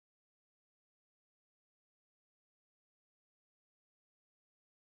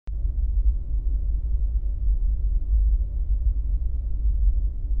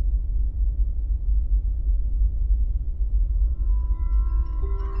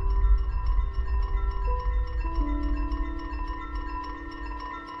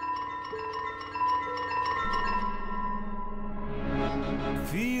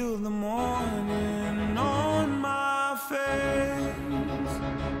Feel the morning on my face.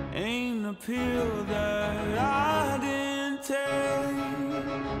 Ain't a pill that I didn't take.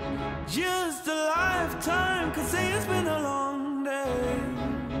 Just a lifetime, could say it's been a long day.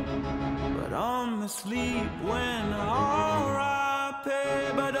 But I'm asleep when R.I.P.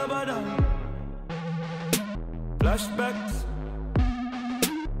 Flashbacks,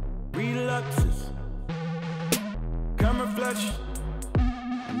 relapses, camera flash.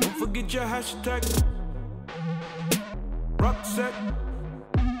 Don't forget your hashtag. Rucksack,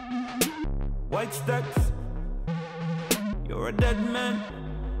 white stacks. You're a dead man,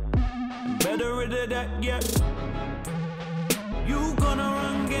 better rid of that, yeah. You gonna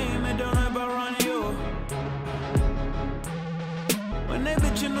run game and don't ever run you. When they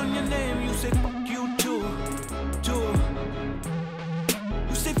bitchin' on your name, you say fuck you too.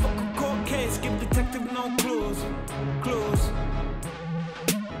 You say fuck a court case, give detective no clues.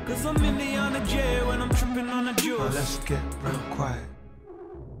 Cause I'm Indiana J when I'm tripping on the juice. Now let's get real quiet.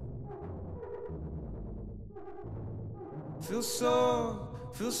 Feel so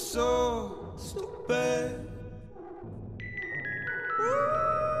stupid.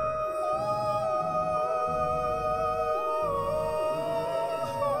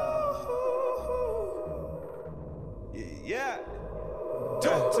 Yeah.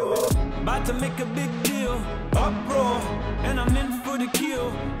 Talk to me. About to make a big deal. Uproar, and I'm in for the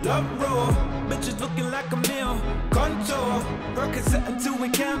kill. Love roar, bitches looking like a meal. Contour, Percocet until we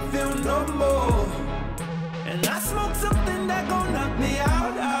can't feel no more. And I smoke something that gon' knock me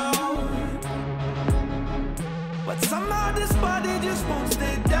out. But somehow this body just won't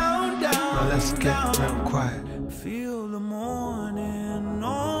stay down. Now let's get real quiet. Feel the morning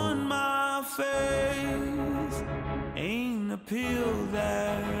on my face. Ain't a pill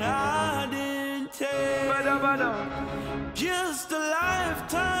that I didn't take. Just a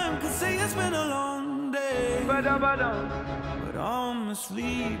lifetime, could say it's been a long day. But I'm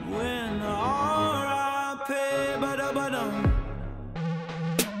asleep when R.I.P.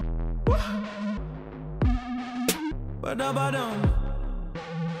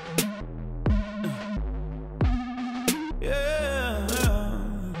 Yeah.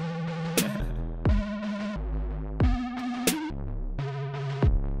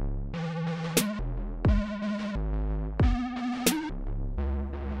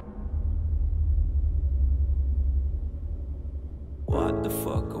 What the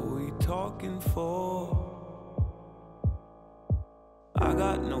fuck are we talking for? I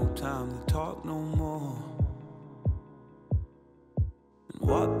got no time to talk no more. And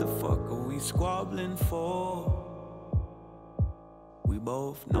what the fuck are we squabbling for? We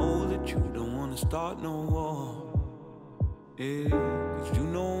both know that you don't wanna start no war. Yeah, cause you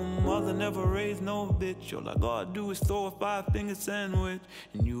know mother never raised no bitch. All I gotta do is throw a 5-finger sandwich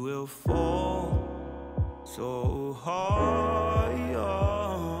and you will fall so hard.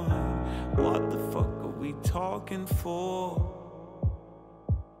 What the fuck are we talking for?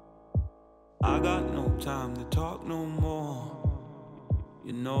 I got no time to talk no more.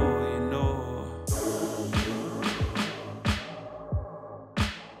 You know.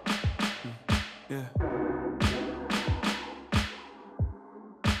 Yeah.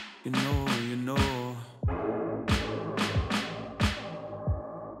 You know.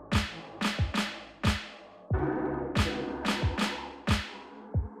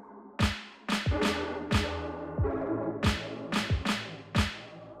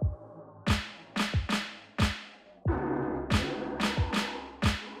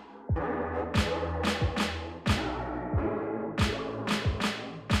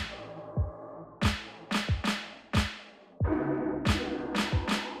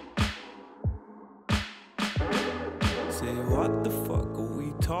 Say, what the fuck are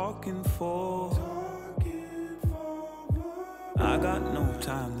we talking for? I got no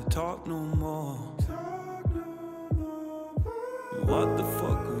time to talk no more. What the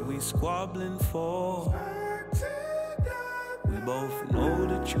fuck are we squabbling for? We both know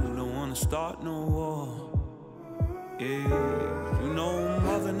that you don't wanna start no war. Yeah, you know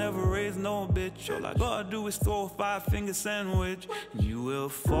mother never raised no bitch. All I gotta do is throw a 5-finger sandwich and you will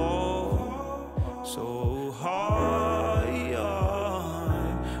fall so hard.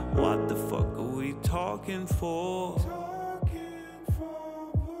 What the fuck are we talking for?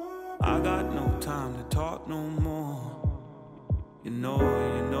 I got no time to talk no more. You know.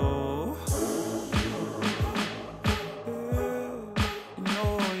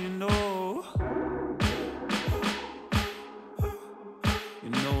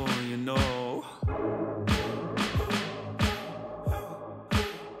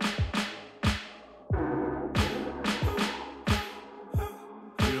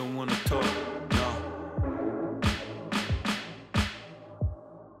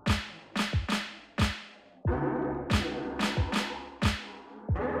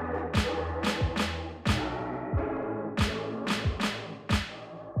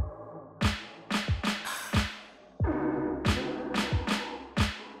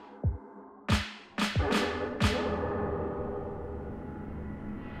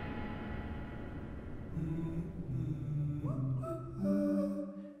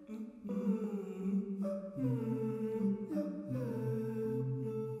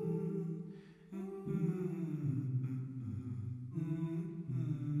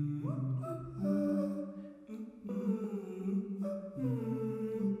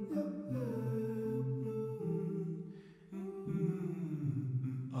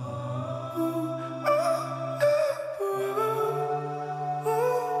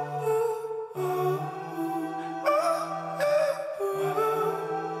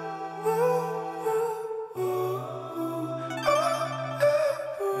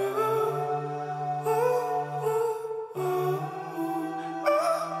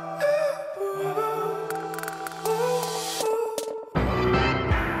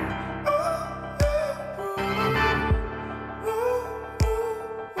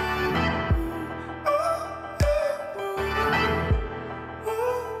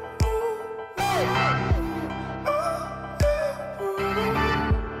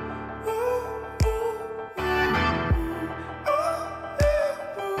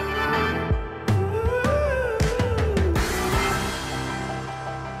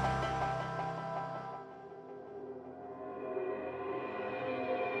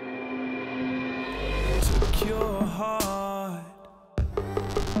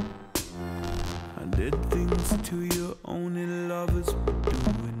 did things to you only lovers would do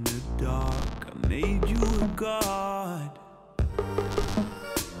in the dark. I made you a god.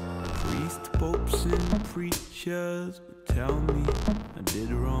 Priests, popes, and preachers would tell me I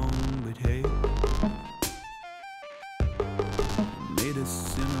did wrong, but hey, I made a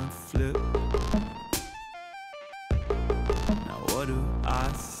sinner flip. Now what do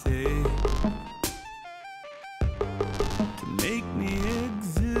I say to make me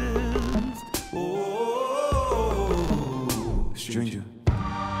exist? Oh, stranger.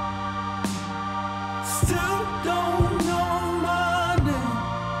 Still don't know my name.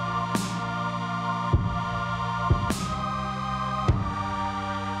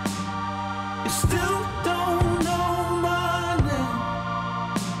 You still don't know my name.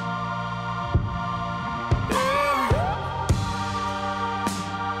 Yeah.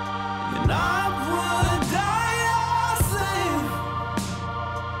 And I would die the same.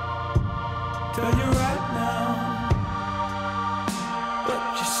 Tell you right now, but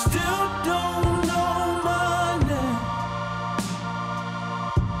you still don't know my name.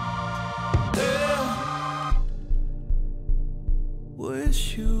 Yeah.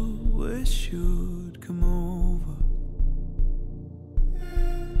 Wish you'd come over.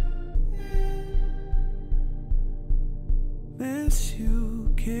 Miss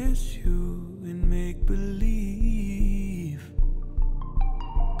you, kiss you, and make believe.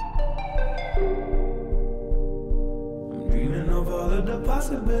 I'm dreaming of all of the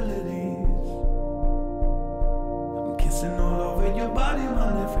possibilities. I'm kissing all over your body,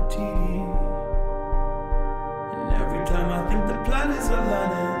 my Nefertiti. And every time I think the planets are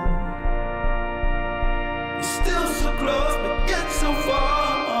aligning,